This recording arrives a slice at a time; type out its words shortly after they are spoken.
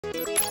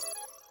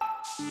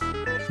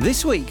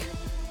This week,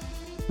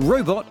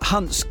 robot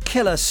hunts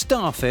killer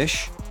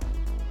starfish,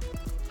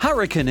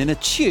 hurricane in a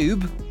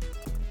tube,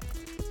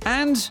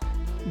 and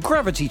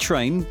gravity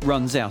train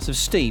runs out of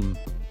steam.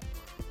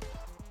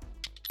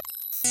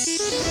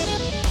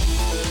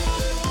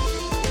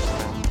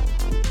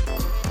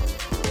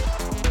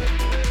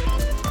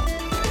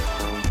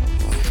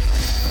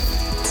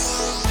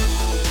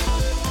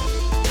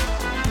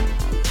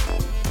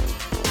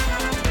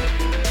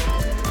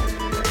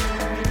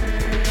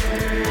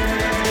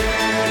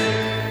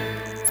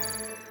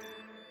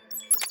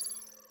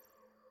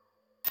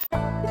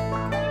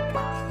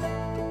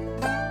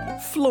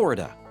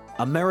 Florida,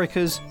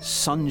 America's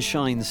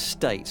Sunshine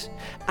State,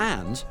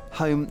 and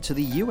home to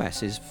the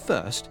US's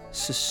first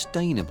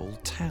sustainable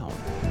town.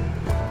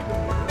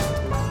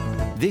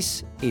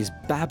 This is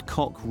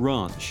Babcock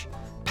Ranch,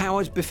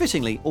 powered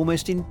befittingly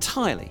almost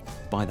entirely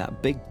by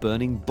that big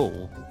burning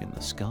ball in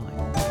the sky.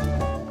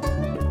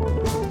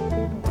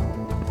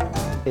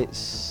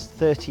 It's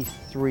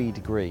 33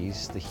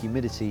 degrees, the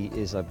humidity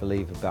is, I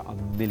believe, about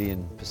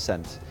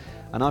 1,000,000%,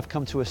 and I've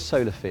come to a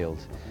solar field,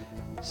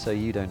 so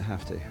you don't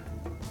have to.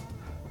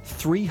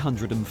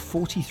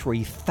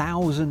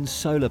 343,000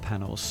 solar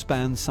panels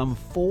span some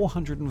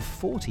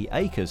 440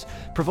 acres,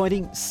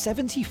 providing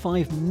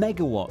 75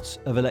 megawatts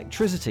of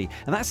electricity,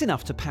 and that's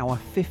enough to power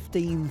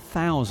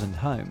 15,000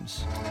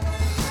 homes.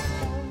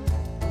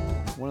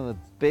 One of the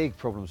big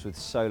problems with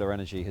solar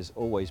energy has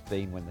always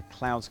been when the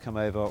clouds come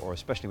over, or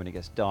especially when it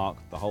gets dark,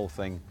 the whole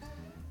thing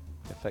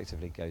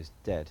effectively goes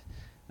dead.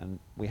 And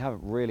we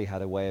haven't really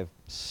had a way of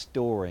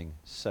storing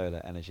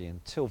solar energy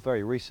until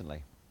very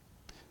recently.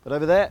 But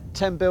over there,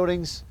 10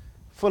 buildings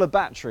full of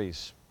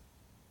batteries.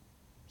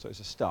 So it's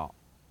a start.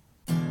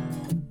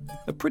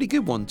 A pretty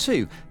good one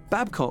too.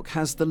 Babcock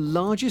has the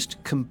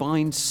largest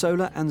combined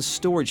solar and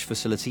storage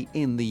facility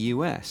in the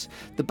US.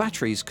 The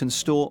batteries can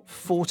store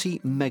 40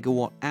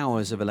 megawatt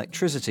hours of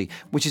electricity,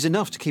 which is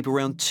enough to keep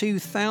around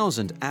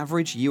 2,000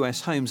 average US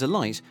homes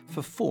alight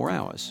for 4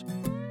 hours.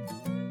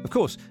 Of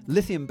course,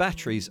 lithium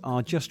batteries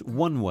are just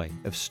one way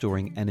of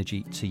storing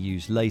energy to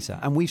use later,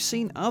 and we've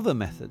seen other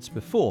methods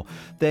before.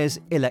 There's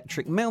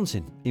Electric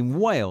Mountain in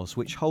Wales,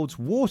 which holds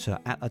water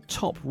at a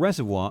top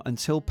reservoir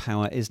until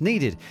power is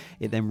needed.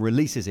 It then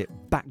releases it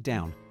back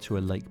down to a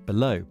lake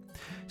below.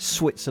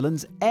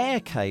 Switzerland's Air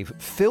Cave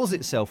fills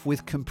itself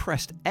with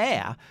compressed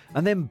air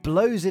and then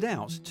blows it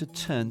out to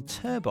turn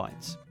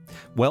turbines.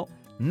 Well,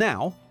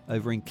 now,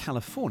 over in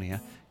California,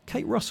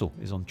 Kate Russell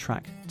is on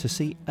track to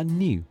see a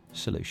new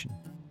solution.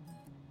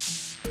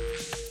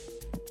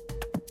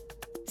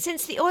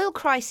 Since the oil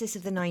crisis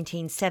of the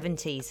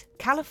 1970s,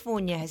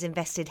 California has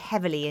invested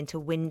heavily into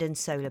wind and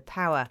solar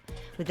power,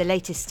 with the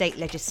latest state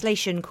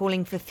legislation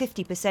calling for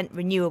 50%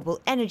 renewable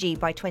energy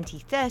by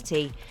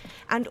 2030,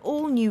 and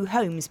all new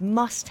homes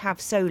must have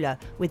solar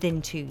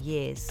within 2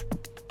 years.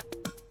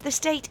 The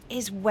state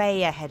is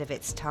way ahead of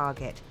its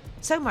target,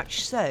 so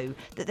much so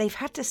that they've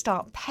had to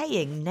start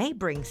paying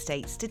neighbouring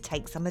states to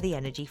take some of the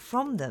energy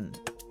from them.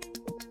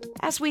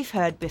 As we've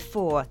heard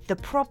before, the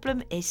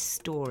problem is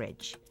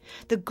storage.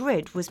 The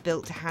grid was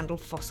built to handle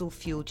fossil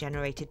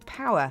fuel-generated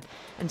power,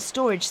 and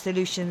storage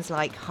solutions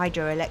like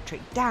hydroelectric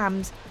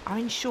dams are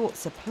in short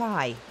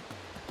supply.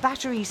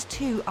 Batteries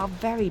too are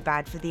very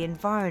bad for the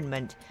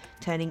environment,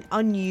 turning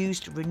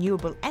unused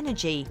renewable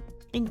energy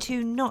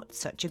into not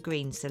such a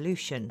green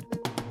solution.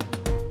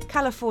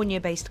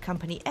 California-based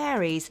company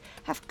Aries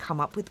have come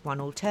up with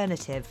one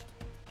alternative.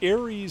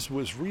 Aries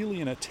was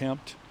really an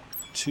attempt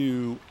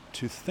to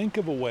think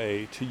of a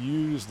way to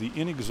use the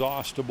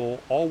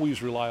inexhaustible,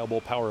 always reliable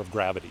power of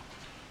gravity.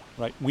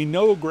 Right? We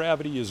know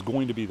gravity is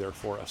going to be there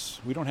for us.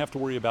 We don't have to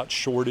worry about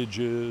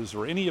shortages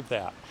or any of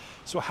that.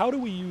 So how do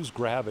we use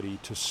gravity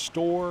to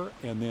store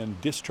and then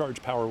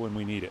discharge power when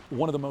we need it?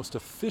 One of the most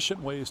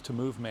efficient ways to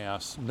move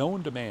mass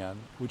known to man,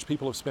 which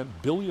people have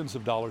spent billions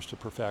of dollars to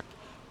perfect,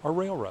 are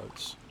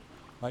railroads.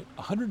 Right?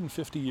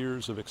 150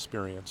 years of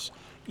experience,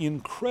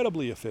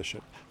 incredibly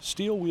efficient.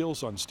 Steel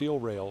wheels on steel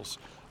rails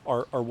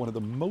are one of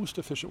the most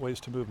efficient ways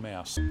to move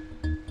mass.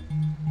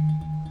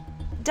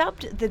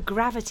 Dubbed the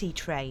gravity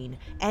train,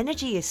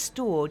 energy is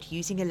stored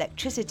using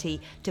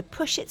electricity to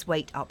push its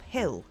weight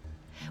uphill.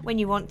 When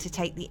you want to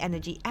take the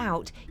energy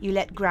out, you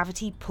let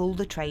gravity pull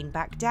the train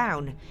back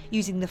down,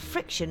 using the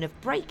friction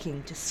of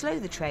braking to slow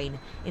the train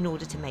in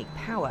order to make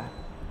power.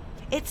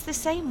 It's the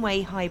same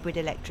way hybrid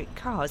electric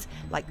cars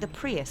like the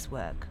Prius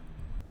work.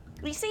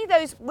 You see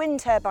those wind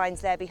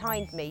turbines there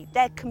behind me?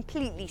 They're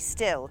completely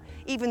still,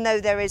 even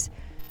though there is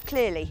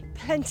clearly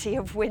plenty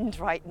of wind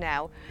right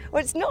now.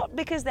 Well, it's not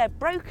because they're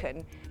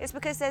broken, it's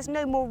because there's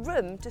no more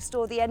room to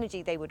store the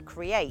energy they would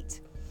create.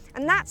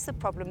 And that's the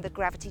problem the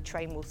gravity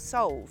train will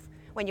solve.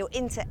 When you're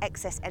into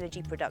excess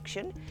energy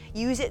production,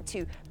 use it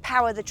to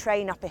power the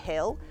train up a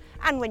hill,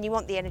 and when you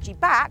want the energy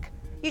back,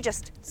 you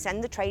just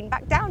send the train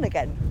back down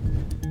again.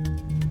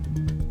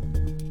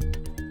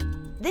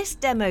 This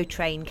demo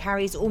train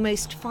carries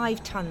almost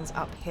 5 tons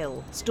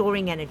uphill,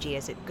 storing energy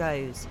as it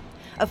goes.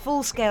 A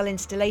full-scale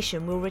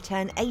installation will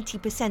return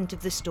 80%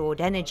 of the stored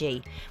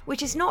energy,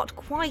 which is not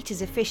quite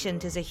as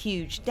efficient as a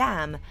huge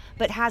dam,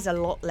 but has a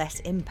lot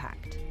less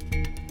impact.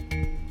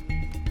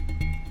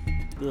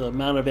 The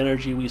amount of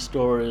energy we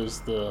store is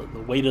the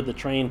weight of the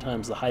train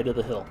times the height of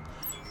the hill.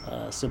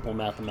 Simple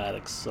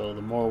mathematics. So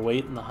the more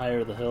weight and the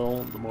higher the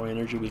hill, the more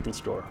energy we can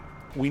store.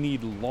 We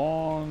need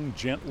long,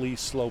 gently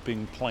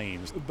sloping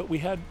plains. But we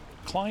had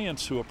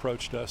clients who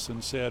approached us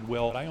and said,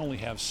 well, I only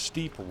have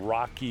steep,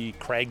 rocky,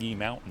 craggy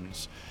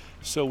mountains.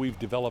 So we've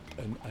developed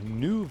a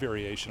new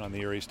variation on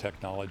the Aries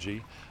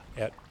technology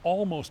at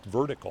almost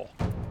vertical.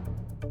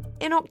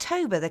 In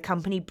October, the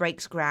company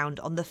breaks ground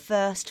on the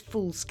first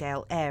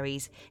full-scale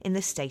Aries in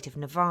the state of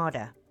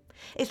Nevada.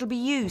 It'll be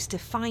used to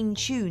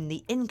fine-tune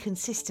the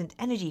inconsistent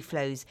energy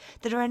flows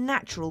that are a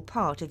natural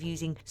part of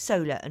using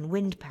solar and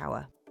wind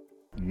power.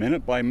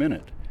 Minute by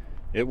minute,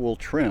 it will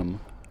trim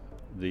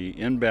the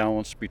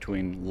imbalance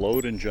between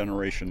load and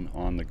generation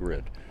on the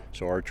grid.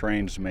 So our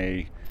trains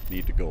may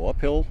need to go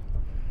uphill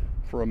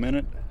for a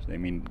minute, they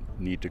may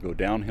need to go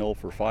downhill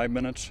for 5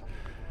 minutes.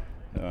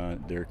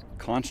 They're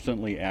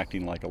constantly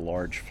acting like a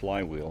large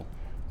flywheel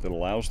that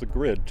allows the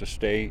grid to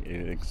stay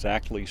at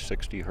exactly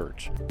 60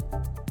 hertz.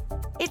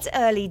 It's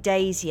early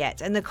days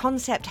yet, and the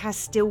concept has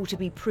still to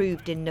be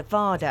proved in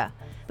Nevada,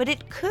 but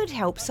it could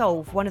help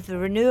solve one of the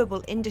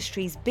renewable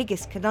industry's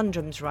biggest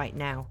conundrums right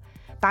now: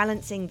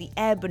 balancing the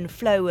ebb and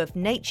flow of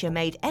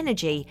nature-made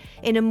energy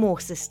in a more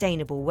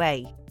sustainable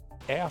way.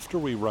 After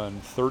we run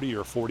 30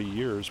 or 40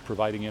 years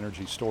providing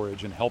energy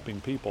storage and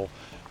helping people,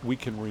 we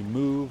can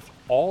remove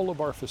all of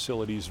our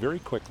facilities very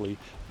quickly.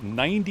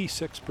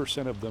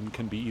 96% of them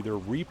can be either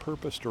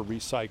repurposed or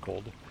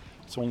recycled.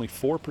 So only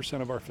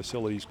 4% of our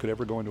facilities could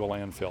ever go into a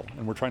landfill,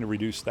 and we're trying to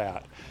reduce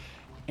that.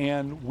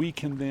 And we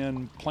can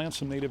then plant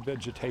some native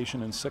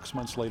vegetation, and 6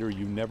 months later,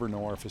 you never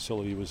know our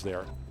facility was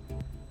there.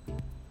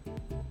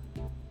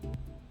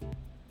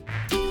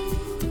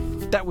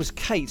 That was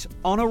Kate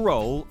on a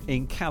roll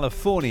in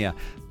California.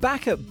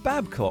 Back at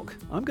Babcock,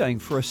 I'm going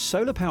for a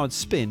solar-powered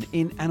spin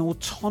in an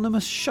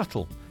autonomous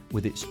shuttle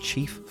with its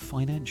chief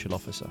financial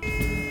officer.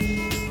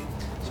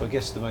 So I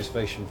guess the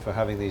motivation for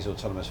having these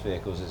autonomous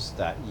vehicles is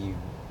that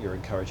you're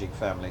encouraging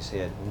families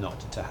here not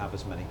to have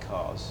as many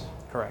cars.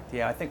 Correct.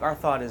 Yeah, I think our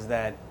thought is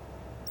that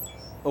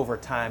over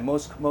time,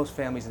 most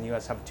families in the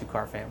U.S. have a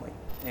two-car family,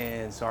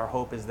 and so our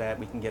hope is that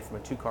we can get from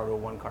a two-car to a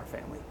one-car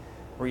family,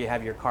 where you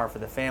have your car for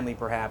the family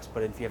perhaps,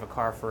 but if you have a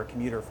car for a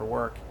commuter for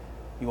work,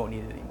 you won't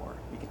need it anymore.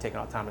 You can take an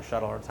autonomous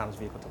shuttle or autonomous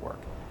vehicle to work.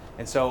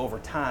 And so over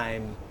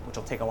time, which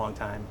will take a long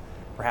time,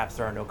 perhaps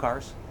there are no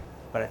cars,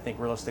 but I think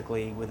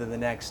realistically within the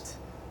next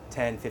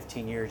 10,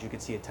 15 years, you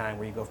could see a time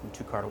where you go from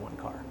two-car to one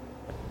car.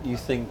 You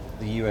think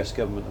the US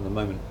government at the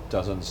moment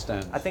does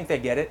understand? I think they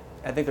get it.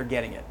 I think they're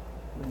getting it.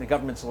 The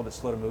government's a little bit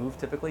slow to move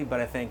typically, but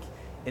I think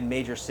in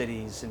major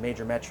cities, in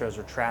major metros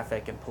where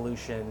traffic and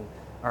pollution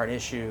are an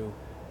issue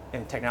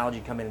and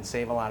technology come in and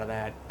save a lot of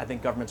that, I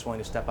think government's willing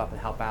to step up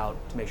and help out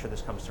to make sure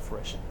this comes to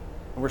fruition.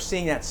 And we're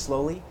seeing that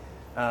slowly.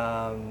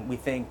 We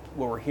think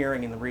what we're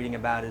hearing and reading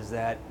about is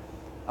that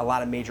a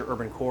lot of major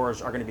urban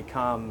cores are going to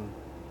become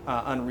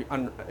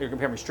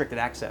restricted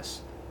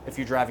access. If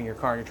you're driving your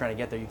car and you're trying to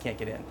get there, you can't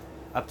get in.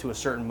 Up to a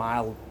certain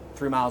mile,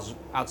 3 miles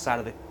outside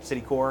of the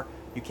city core,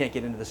 you can't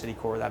get into the city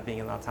core without being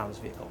in an autonomous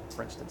vehicle,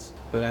 for instance.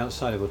 But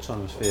outside of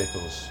autonomous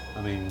vehicles,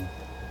 I mean,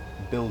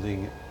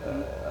 building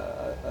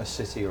a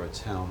city or a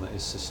town that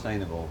is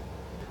sustainable,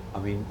 I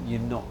mean, you're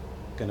not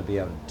going to be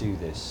able to do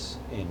this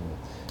in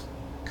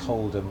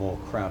colder, more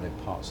crowded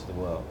parts of the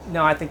world.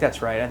 No, I think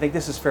that's right. I think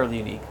this is fairly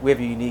unique. We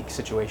have a unique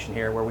situation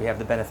here where we have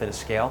the benefit of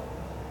scale.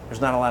 There's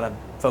not a lot of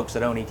folks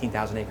that own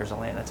 18,000 acres of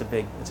land. It's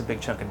a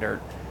big chunk of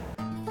dirt.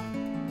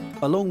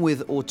 Along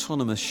with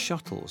autonomous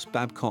shuttles,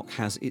 Babcock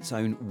has its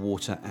own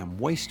water and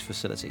waste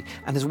facility.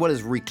 And as well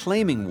as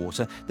reclaiming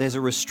water, there's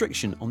a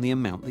restriction on the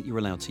amount that you're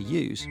allowed to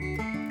use.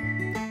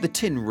 The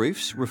tin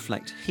roofs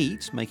reflect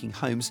heat, making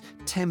homes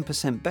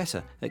 10%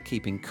 better at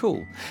keeping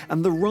cool.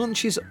 And the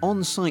ranch's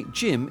on-site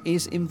gym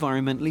is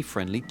environmentally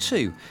friendly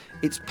too.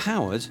 It's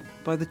powered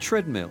by the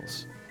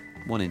treadmills.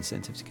 One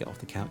incentive to get off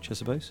the couch, I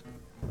suppose.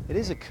 It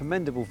is a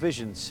commendable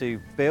vision to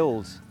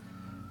build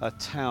a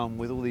town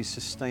with all these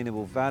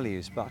sustainable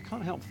values, but I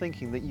can't help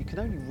thinking that you can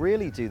only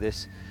really do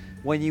this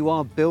when you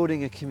are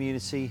building a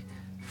community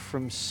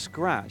from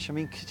scratch. I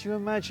mean, could you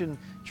imagine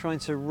trying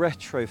to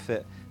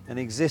retrofit an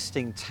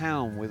existing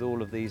town with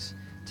all of these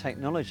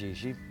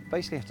technologies? You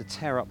basically have to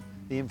tear up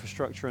the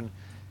infrastructure and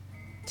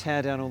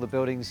tear down all the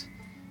buildings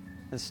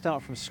and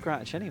start from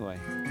scratch anyway.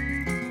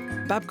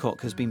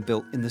 Babcock has been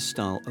built in the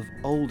style of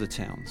older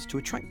towns to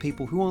attract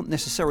people who aren't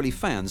necessarily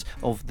fans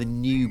of the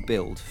new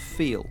build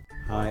feel.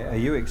 Hi, are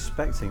you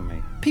expecting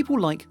me? People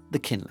like the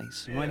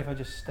Kinleys. Do you mind if I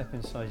just step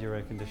inside your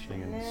air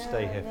conditioning and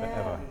stay here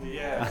forever?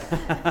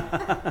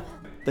 Yeah.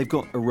 They've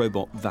got a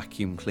robot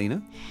vacuum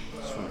cleaner.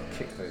 Just want to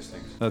kick those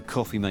things. A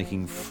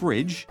coffee-making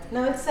fridge.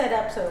 No, it's set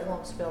up so it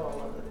won't spill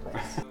all over the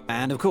place.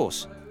 And of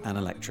course, an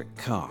electric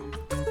car.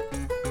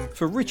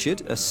 For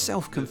Richard, a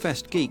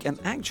self-confessed geek, an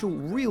actual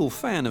real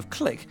fan of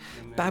Click,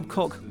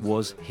 Babcock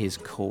was his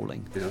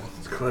calling.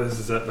 As close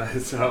as that may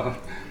sound.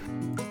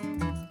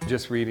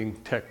 Just reading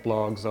tech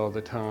blogs all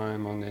the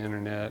time on the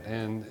internet,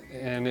 and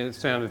it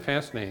sounded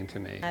fascinating to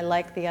me. I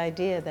liked the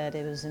idea that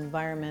it was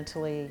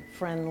environmentally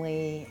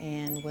friendly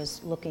and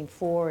was looking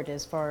forward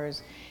as far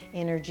as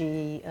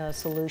energy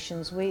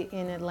solutions.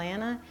 In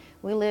Atlanta,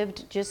 we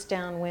lived just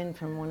downwind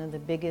from one of the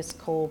biggest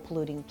coal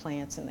polluting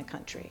plants in the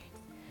country.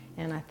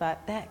 And I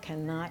thought, that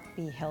cannot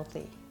be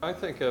healthy. I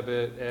think of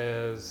it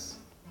as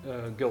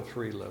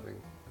guilt-free living.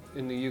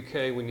 In the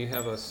UK, when you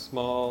have a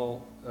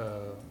small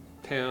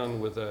town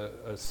with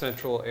a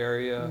central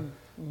area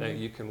that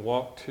you can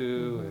walk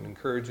to and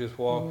encourages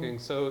walking,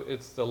 so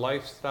it's the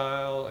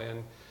lifestyle.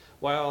 And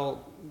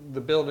while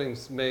the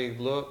buildings may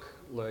look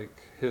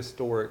like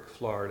historic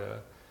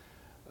Florida,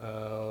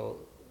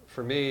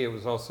 for me, it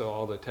was also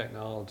all the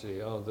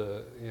technology, all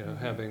the,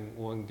 having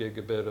 1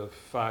 gigabit of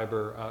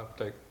fiber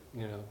optic,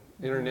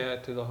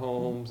 internet to the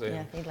homes. And,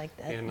 yeah, he liked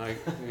that.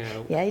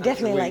 And yeah, he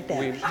definitely liked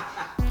that.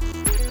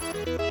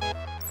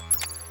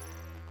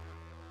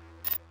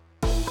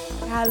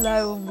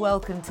 Hello and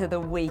welcome to the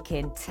Week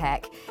in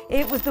Tech.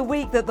 It was the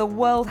week that the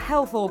World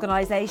Health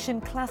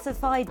Organization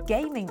classified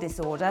gaming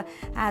disorder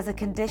as a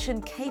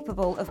condition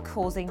capable of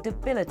causing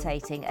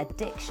debilitating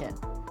addiction.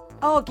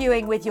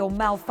 Arguing with your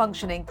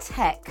malfunctioning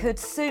tech could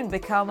soon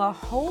become a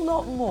whole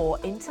lot more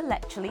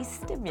intellectually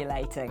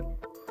stimulating.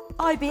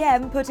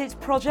 IBM put its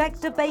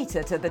Project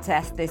Debater to the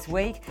test this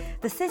week.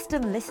 The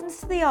system listens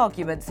to the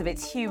arguments of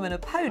its human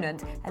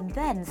opponent and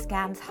then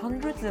scans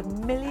hundreds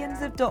of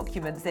millions of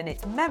documents in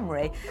its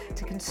memory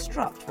to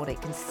construct what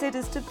it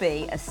considers to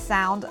be a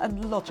sound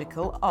and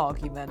logical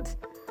argument.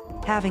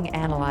 Having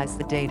analyzed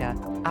the data,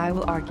 I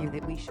will argue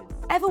that we should...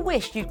 Ever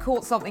wished you'd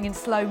caught something in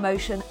slow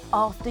motion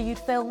after you'd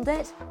filmed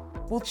it?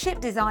 Well,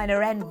 chip designer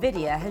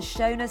NVIDIA has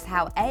shown us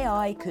how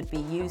AI could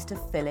be used to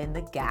fill in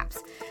the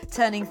gaps,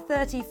 turning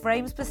 30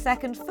 frames per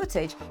second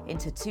footage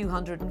into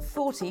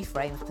 240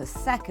 frames per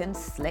second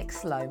slick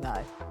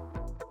slow-mo.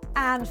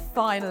 And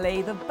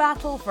finally, the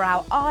battle for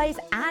our eyes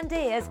and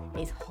ears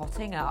is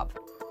hotting up.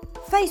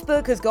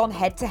 Facebook has gone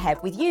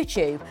head-to-head with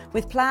YouTube,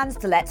 with plans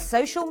to let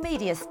social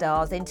media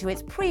stars into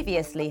its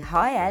previously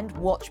high-end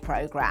watch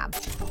program.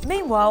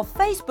 Meanwhile,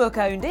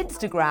 Facebook-owned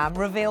Instagram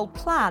revealed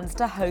plans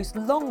to host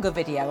longer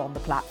video on the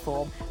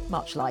platform,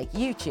 much like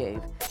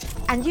YouTube.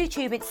 And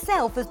YouTube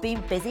itself has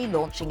been busy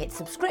launching its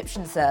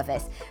subscription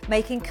service,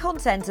 making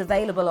content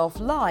available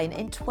offline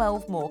in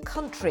 12 more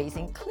countries,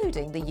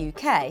 including the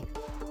UK.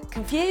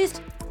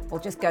 Confused?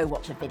 Well, just go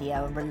watch a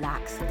video and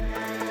relax.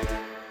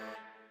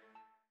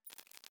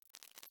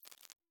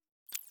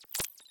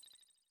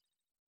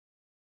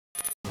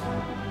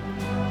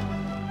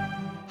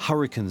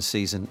 Hurricane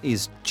season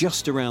is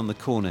just around the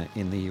corner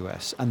in the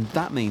US, and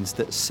that means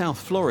that South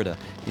Florida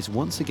is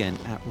once again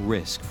at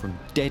risk from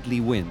deadly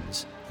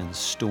winds and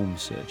storm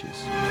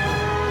surges.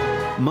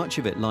 Much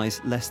of it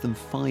lies less than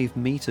 5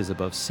 meters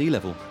above sea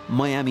level.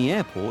 Miami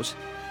Airport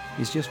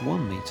is just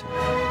 1 meter.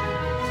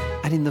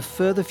 And in the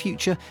further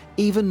future,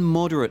 even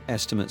moderate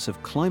estimates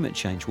of climate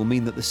change will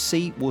mean that the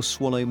sea will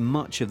swallow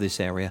much of this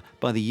area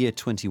by the year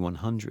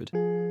 2100.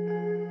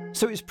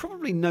 So it's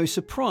probably no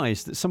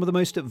surprise that some of the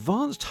most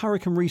advanced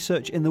hurricane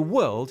research in the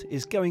world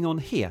is going on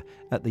here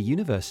at the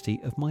University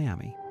of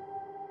Miami.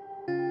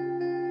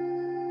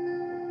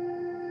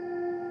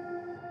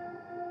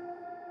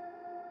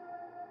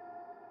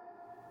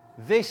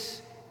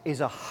 This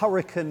is a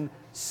hurricane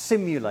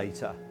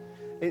simulator.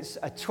 It's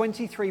a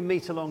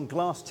 23-meter long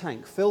glass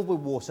tank filled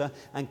with water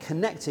and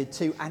connected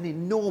to an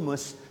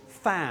enormous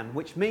fan,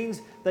 which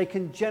means they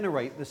can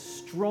generate the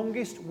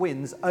strongest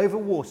winds over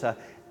water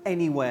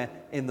anywhere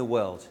in the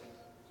world.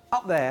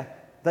 Up there,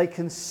 they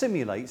can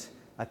simulate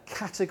a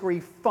Category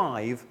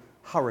 5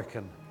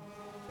 hurricane.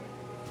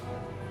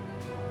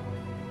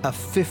 A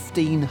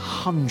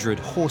 1,500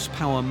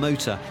 horsepower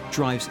motor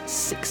drives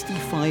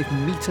 65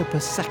 metre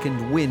per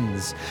second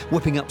winds,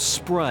 whipping up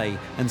spray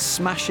and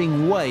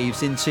smashing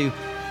waves into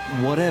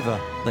whatever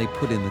they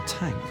put in the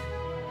tank.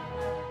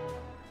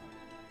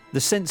 The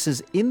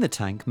sensors in the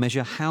tank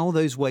measure how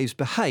those waves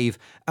behave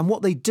and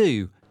what they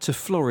do to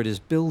Florida's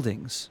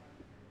buildings.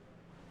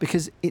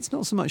 Because it's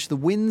not so much the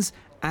winds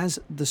as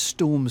the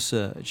storm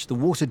surge, the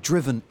water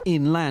driven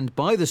inland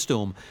by the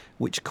storm,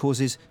 which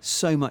causes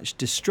so much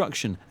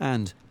destruction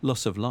and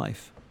loss of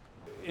life.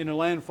 In a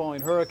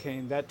landfalling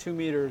hurricane, that 2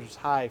 meters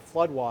high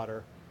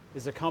floodwater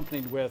is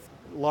accompanied with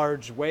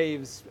large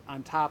waves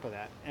on top of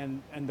that.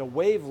 And the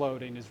wave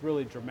loading is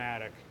really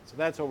dramatic. So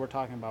that's what we're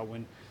talking about,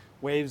 when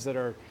waves that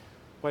are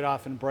quite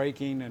often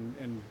breaking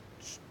and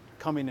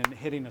coming and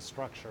hitting a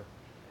structure.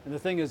 And the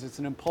thing is, it's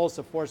an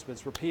impulsive force, but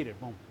it's repeated,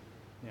 boom.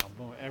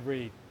 Boom,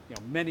 every,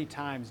 many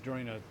times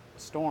during a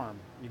storm,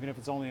 even if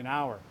it's only an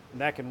hour,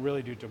 and that can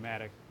really do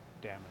dramatic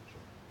damage.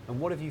 And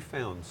what have you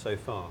found so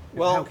far?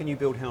 Well, how can you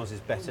build houses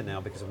better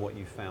now because of what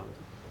you've found?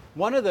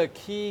 One of the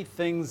key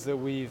things that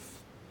we've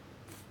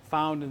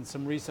found in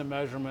some recent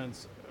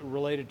measurements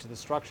related to the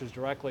structures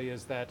directly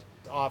is that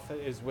often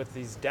is with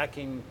these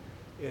decking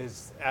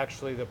is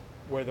actually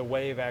where the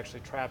wave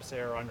actually traps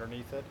air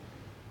underneath it.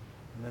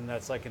 And then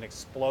that's like an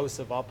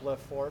explosive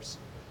uplift force.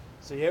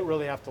 So you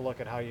really have to look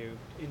at how you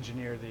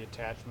engineer the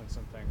attachments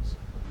and things.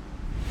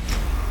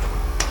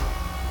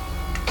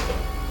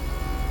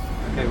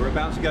 Okay, we're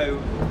about to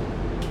go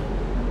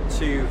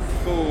to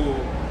full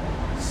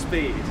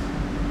speed.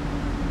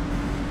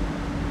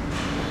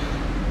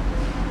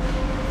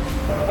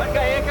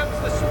 Okay, here comes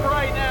the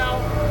spray now.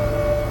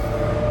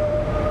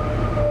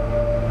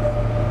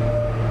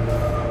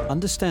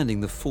 Understanding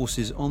the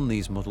forces on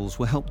these models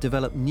will help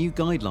develop new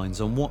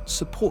guidelines on what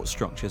support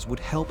structures would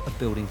help a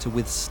building to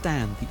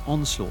withstand the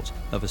onslaught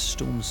of a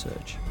storm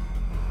surge.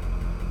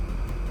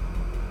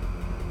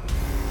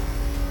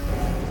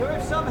 So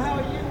if somehow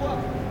you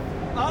were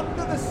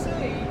under the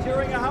sea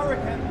during a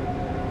hurricane,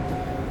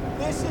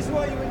 this is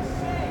what you would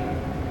see.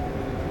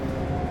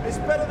 It's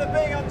better than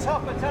being on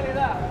top, I tell you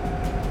that.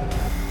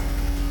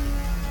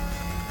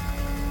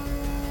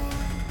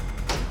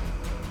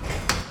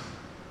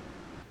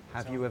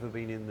 Have you ever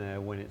been in there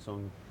when it's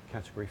on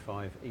Category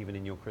 5, even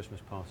in your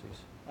Christmas parties?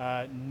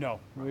 No,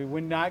 we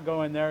would not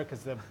go in there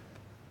because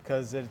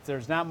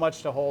there's not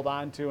much to hold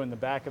on to, and the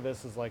back of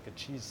this is like a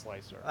cheese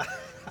slicer.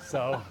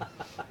 So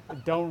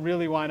don't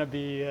really want to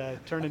be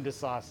turned into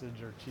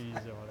sausage or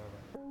cheese or whatever.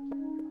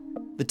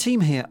 The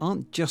team here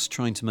aren't just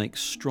trying to make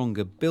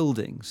stronger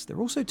buildings, they're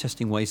also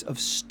testing ways of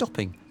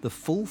stopping the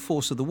full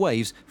force of the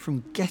waves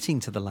from getting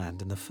to the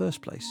land in the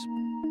first place.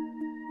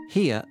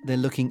 Here, they're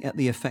looking at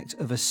the effect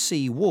of a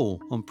sea wall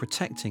on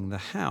protecting the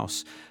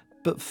house.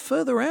 But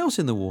further out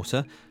in the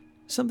water,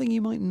 something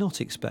you might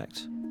not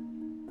expect.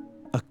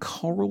 A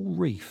coral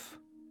reef.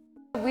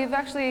 We've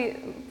actually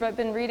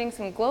been reading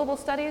some global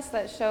studies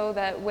that show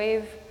that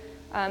wave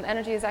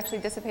energy is actually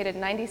dissipated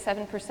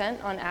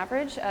 97% on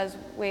average as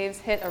waves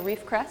hit a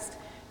reef crest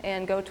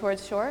and go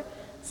towards shore.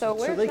 So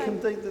they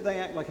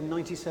act like a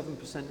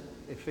 97%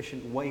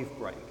 efficient wave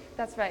break.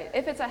 That's right.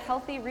 If it's a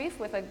healthy reef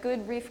with a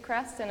good reef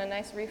crest and a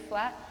nice reef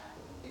flat.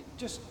 It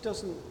just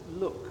doesn't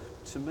look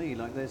to me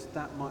like there's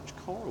that much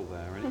coral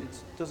there, and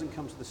it doesn't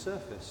come to the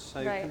surface.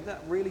 So right. Can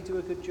that really do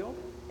a good job?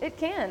 It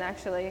can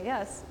actually,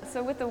 yes.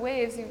 So with the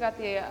waves, you've got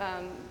the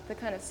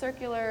kind of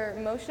circular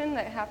motion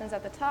that happens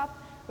at the top,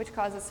 which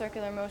causes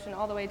circular motion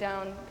all the way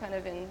down, kind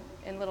of in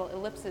little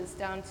ellipses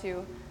down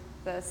to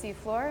the sea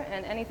floor,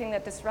 and anything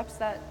that disrupts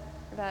that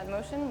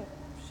motion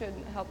should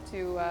help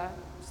to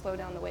slow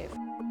down the wave.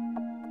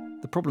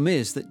 The problem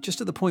is that just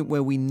at the point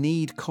where we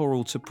need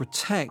coral to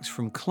protect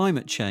from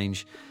climate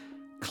change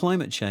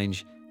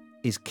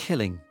is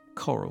killing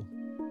coral.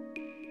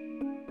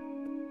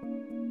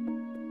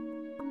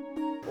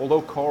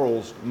 Although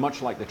corals,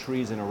 much like the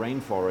trees in a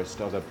rainforest,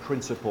 are the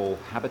principal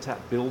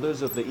habitat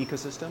builders of the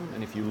ecosystem,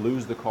 and if you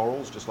lose the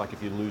corals, just like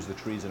if you lose the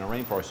trees in a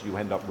rainforest, you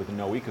end up with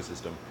no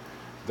ecosystem.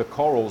 The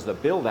corals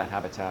that build that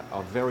habitat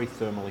are very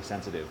thermally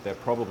sensitive. They're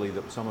probably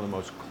some of the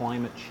most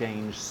climate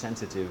change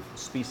sensitive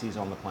species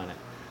on the planet.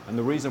 And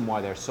the reason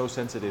why they're so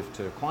sensitive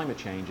to climate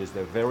change is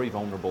they're very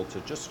vulnerable to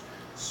just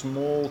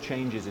small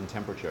changes in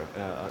temperature.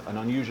 An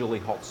unusually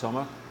hot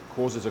summer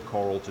causes a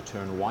coral to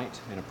turn white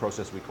in a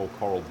process we call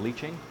coral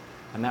bleaching.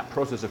 And that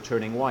process of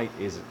turning white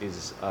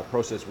is a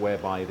process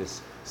whereby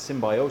this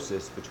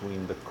symbiosis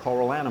between the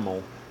coral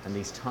animal and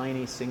these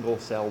tiny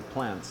single-celled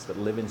plants that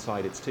live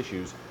inside its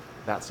tissues,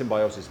 that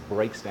symbiosis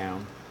breaks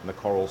down and the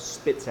coral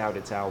spits out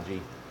its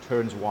algae,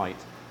 turns white,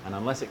 and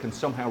unless it can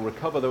somehow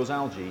recover those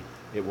algae,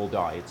 it will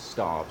die. It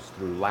starves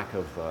through lack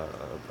of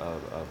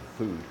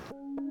food.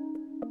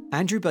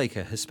 Andrew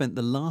Baker has spent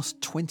the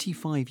last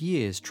 25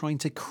 years trying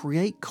to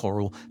create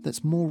coral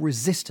that's more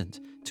resistant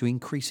to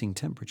increasing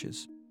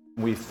temperatures.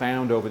 We've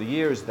found over the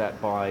years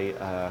that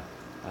by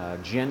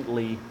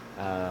gently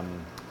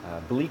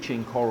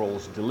bleaching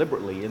corals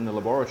deliberately in the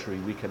laboratory,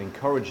 we can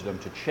encourage them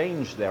to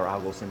change their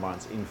algal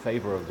symbionts in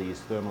favor of these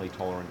thermally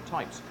tolerant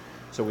types.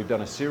 So we've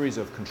done a series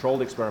of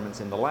controlled experiments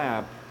in the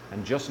lab,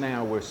 and just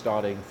now we're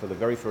starting for the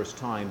very first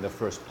time the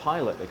first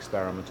pilot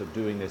experiment of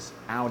doing this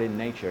out in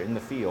nature, in the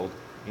field,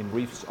 in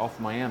reefs off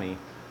Miami,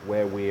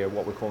 where we're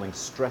what we're calling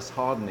stress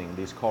hardening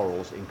these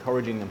corals,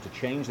 encouraging them to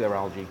change their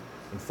algae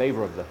in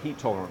favor of the heat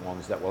tolerant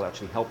ones that will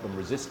actually help them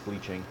resist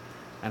bleaching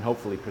and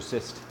hopefully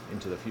persist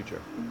into the future.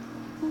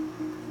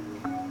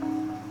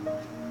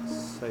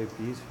 So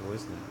beautiful,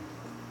 isn't it?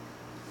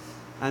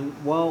 And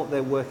while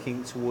they're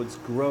working towards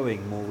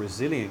growing more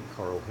resilient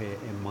coral here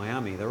in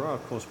Miami, there are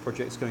of course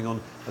projects going on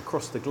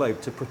across the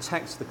globe to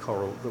protect the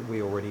coral that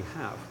we already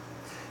have.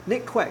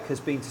 Nick Queck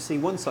has been to see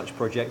one such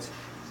project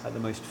at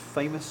the most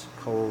famous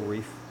coral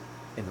reef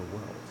in the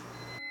world.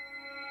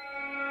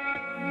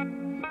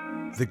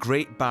 The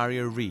Great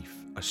Barrier Reef,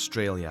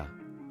 Australia.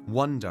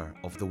 Wonder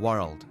of the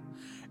world.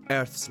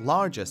 Earth's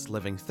largest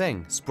living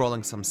thing,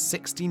 sprawling some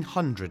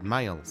 1,600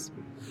 miles.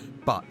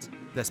 But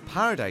this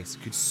paradise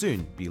could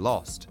soon be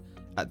lost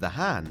at the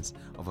hands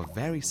of a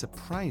very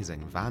surprising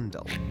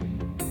vandal.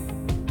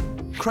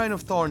 Crown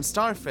of thorn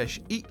starfish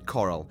eat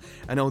coral,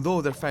 and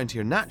although they're found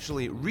here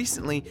naturally,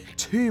 recently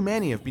too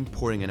many have been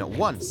pouring in at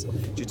once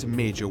due to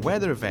major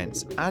weather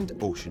events and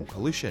ocean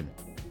pollution.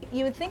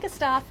 You would think a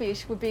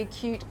starfish would be a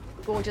cute,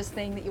 gorgeous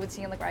thing that you would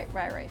see on the Great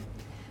Barrier Reef.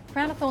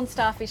 Crown of thorn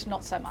starfish,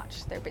 not so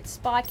much. They're a bit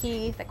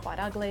spiky, they're quite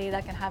ugly,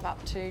 they can have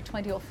up to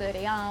 20 or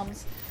 30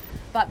 arms.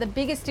 But the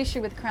biggest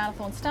issue with crown of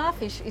thorn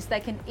starfish is they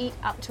can eat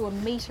up to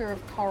 1 metre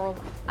of coral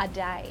a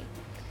day.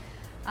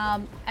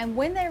 And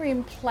when they're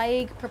in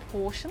plague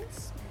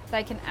proportions,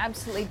 they can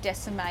absolutely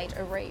decimate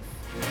a reef.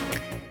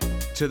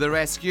 To the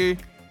rescue,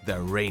 the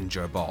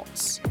Ranger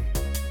bots.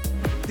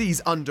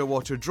 These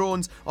underwater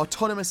drones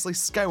autonomously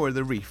scour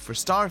the reef for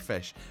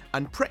starfish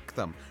and prick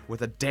them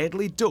with a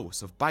deadly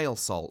dose of bile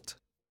salt.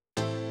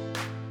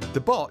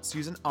 The bots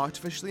use an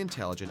artificially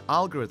intelligent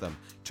algorithm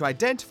to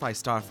identify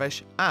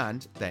starfish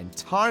and then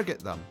target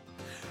them.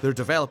 Their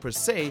developers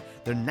say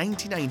they're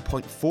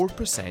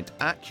 99.4%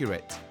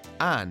 accurate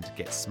and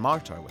get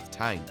smarter with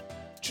time.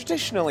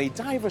 Traditionally,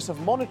 divers have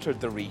monitored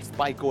the reef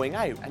by going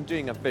out and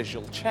doing a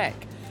visual check,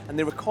 and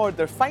they record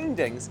their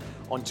findings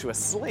onto a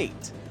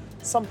slate,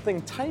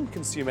 something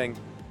time-consuming,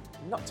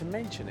 not to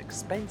mention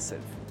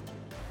expensive.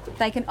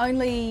 They can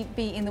only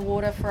be in the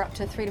water for up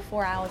to 3 to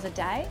 4 hours a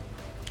day.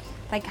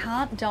 They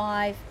can't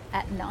dive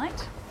at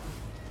night,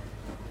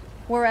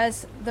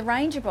 whereas the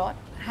Ranger bot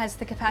has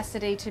the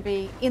capacity to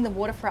be in the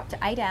water for up to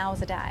 8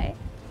 hours a day.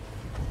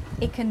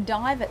 It can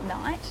dive at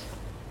night.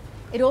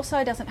 It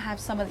also doesn't have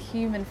some of the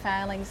human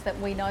failings that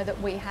we know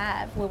that we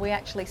have, where we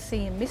actually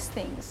see and miss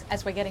things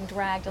as we're getting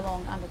dragged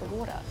along under the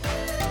water.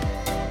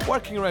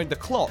 Working around the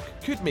clock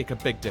could make a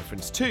big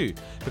difference too,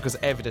 because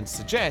evidence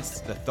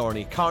suggests the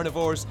thorny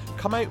carnivores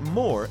come out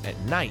more at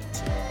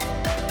night.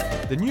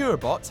 The newer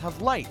bots have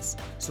lights,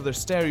 so their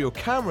stereo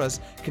cameras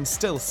can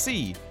still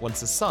see once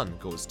the sun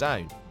goes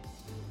down.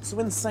 So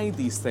inside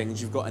these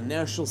things, you've got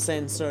inertial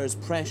sensors,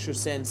 pressure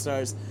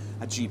sensors,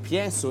 a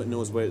GPS so it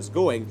knows where it's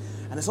going,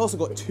 and it's also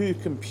got 2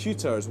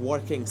 computers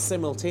working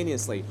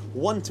simultaneously,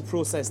 one to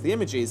process the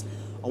images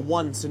and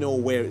one to know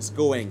where it's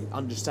going,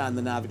 understand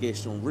the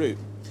navigational route.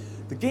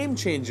 The game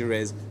changer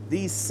is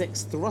these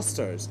 6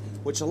 thrusters,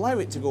 which allow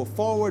it to go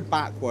forward,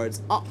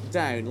 backwards, up,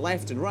 down,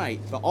 left and right,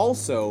 but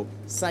also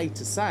side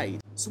to side.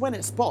 So when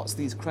it spots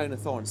these crown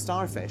of thorn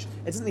starfish,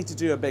 it doesn't need to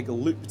do a big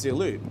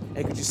loop-de-loop.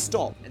 It can just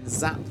stop and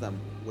zap them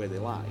where they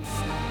lie.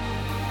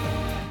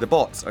 The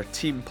bots are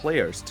team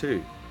players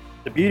too.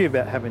 The beauty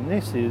about having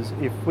this is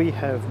if we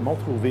have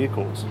multiple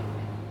vehicles,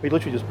 we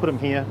literally just put them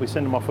here, we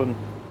send them off in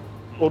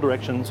all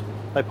directions,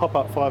 they pop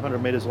up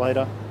 500 metres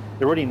later,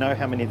 they already know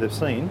how many they've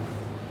seen,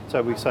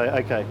 so we say,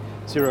 okay,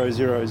 0,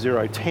 0,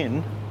 0,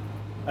 10,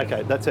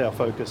 okay, that's our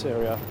focus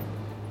area.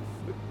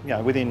 You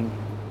know, within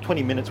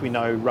 20 minutes we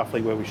know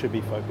roughly where we should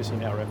be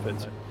focusing our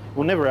efforts.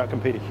 We'll never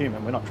outcompete a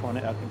human, we're not trying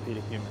to outcompete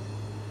a human.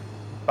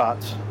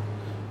 But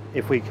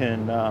if we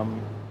can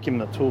give them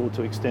the tool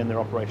to extend their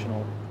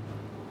operational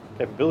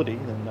capability,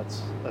 then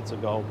that's a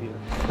goal here.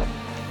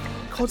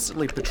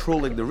 Constantly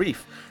patrolling the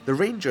reef, the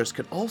rangers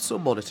can also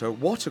monitor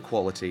water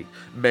quality,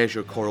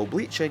 measure coral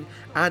bleaching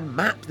and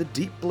map the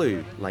deep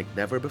blue like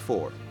never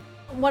before.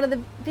 One of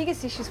the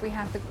biggest issues we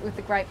have with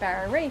the Great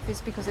Barrier Reef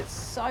is because it's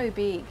so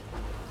big,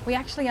 we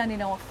actually only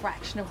know a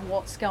fraction of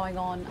what's going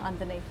on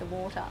underneath the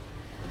water.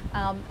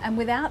 And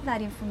without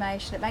that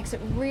information, it makes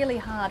it really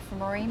hard for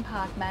marine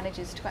park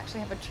managers to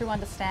actually have a true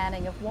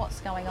understanding of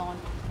what's going on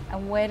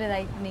and where do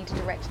they need to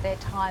direct their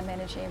time,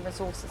 energy and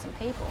resources and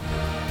people.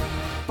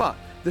 But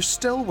they're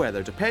still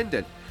weather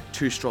dependent.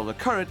 Too strong a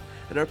current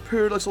and our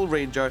poor little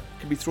ranger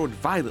can be thrown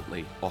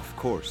violently off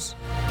course.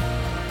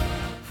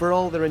 For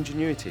all their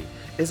ingenuity,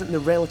 isn't the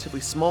relatively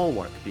small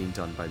work being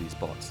done by these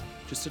bots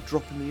just a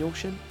drop in the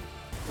ocean?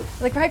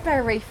 The Great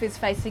Barrier Reef is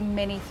facing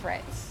many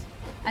threats,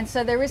 and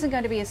so there isn't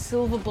going to be a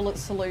silver bullet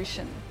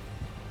solution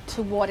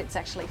to what it's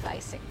actually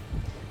facing.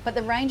 But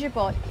the Ranger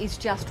bot is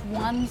just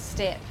one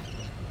step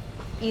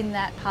in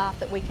that path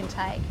that we can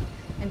take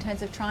in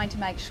terms of trying to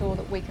make sure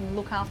that we can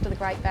look after the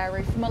Great Barrier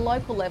Reef from a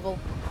local level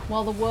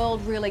while the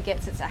world really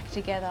gets its act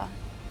together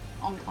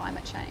on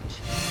climate change.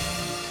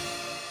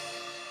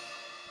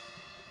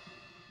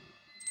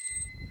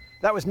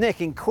 That was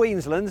Nick in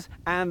Queensland,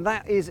 and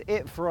that is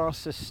it for our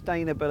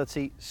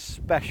sustainability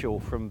special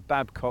from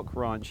Babcock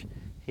Ranch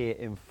here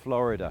in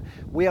Florida.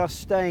 We are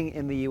staying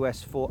in the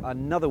US for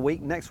another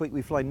week. Next week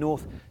we fly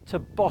north to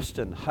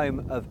Boston,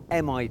 home of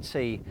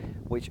MIT,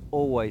 which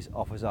always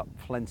offers up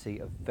plenty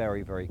of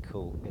very, very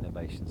cool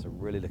innovations. So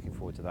really looking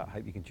forward to that.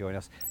 Hope you can join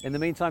us. In the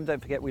meantime,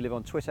 don't forget we live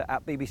on Twitter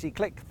at BBC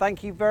Click.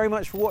 Thank you very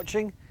much for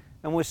watching,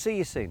 and we'll see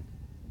you soon.